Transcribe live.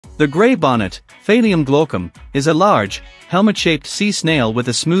The grey bonnet, PHALIUM glaucum, is a large, helmet-shaped sea snail with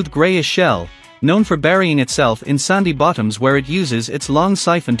a smooth greyish shell, known for burying itself in sandy bottoms where it uses its long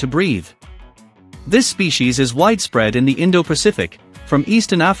siphon to breathe. This species is widespread in the Indo-Pacific, from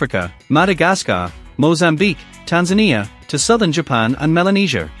eastern Africa, Madagascar, Mozambique, Tanzania, to southern Japan and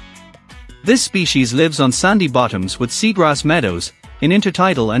Melanesia. This species lives on sandy bottoms with seagrass meadows, in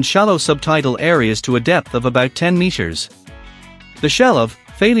intertidal and shallow subtidal areas to a depth of about 10 meters. The shell of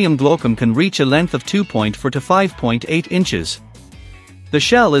PHALIUM glaucum can reach a length of 2.4 to 5.8 inches. The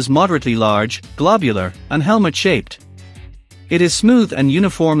shell is moderately large, globular, and helmet-shaped. It is smooth and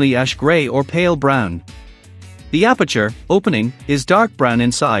uniformly ash-gray or pale brown. The aperture, opening, is dark brown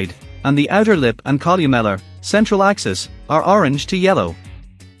inside, and the outer lip and columellar, central axis, are orange to yellow.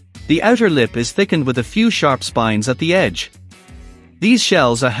 The outer lip is thickened with a few sharp spines at the edge. These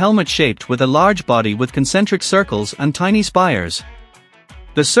shells are helmet-shaped with a large body with concentric circles and tiny spires.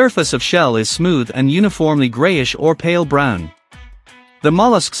 The surface of shell is smooth and uniformly grayish or pale brown. The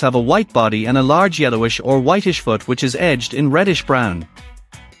molluscs have a white body and a large yellowish or whitish foot which is edged in reddish brown.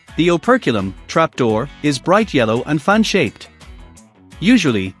 The operculum, trapdoor, is bright yellow and fan-shaped.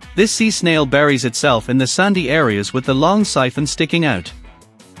 Usually, this sea snail buries itself in the sandy areas with the long siphon sticking out.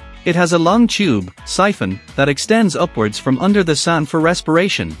 It has a long tube, siphon, that extends upwards from under the sand for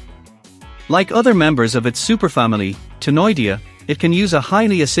respiration. Like other members of its superfamily, Ctenoidea, it can use a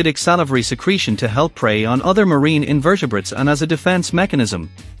highly acidic salivary secretion to help prey on other marine invertebrates and as a defense mechanism.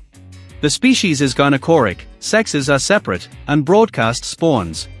 The species is gonochoric, sexes are separate, and broadcast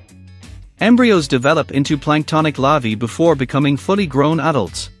spawns. Embryos develop into planktonic larvae before becoming fully grown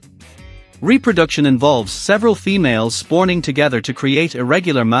adults. Reproduction involves several females spawning together to create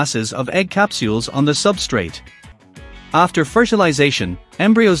irregular masses of egg capsules on the substrate. After fertilization,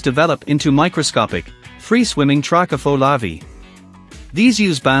 embryos develop into microscopic, free-swimming trachopho larvae. These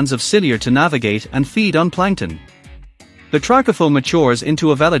use bands of cilia to navigate and feed on plankton. The trachopho matures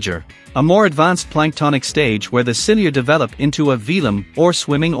into a veliger, a more advanced planktonic stage where the cilia develop into a velum or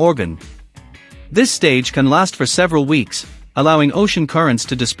swimming organ. This stage can last for several weeks, allowing ocean currents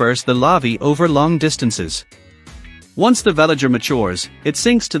to disperse the larvae over long distances. Once the veliger matures, it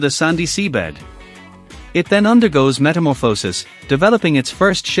sinks to the sandy seabed. It then undergoes metamorphosis, developing its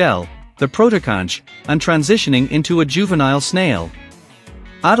first shell, the protoconch, and transitioning into a juvenile snail.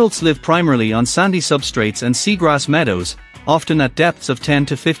 Adults live primarily on sandy substrates and seagrass meadows, often at depths of 10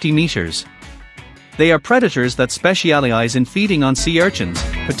 to 50 meters. They are predators that specialize in feeding on sea urchins,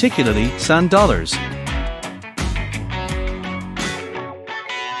 particularly sand dollars.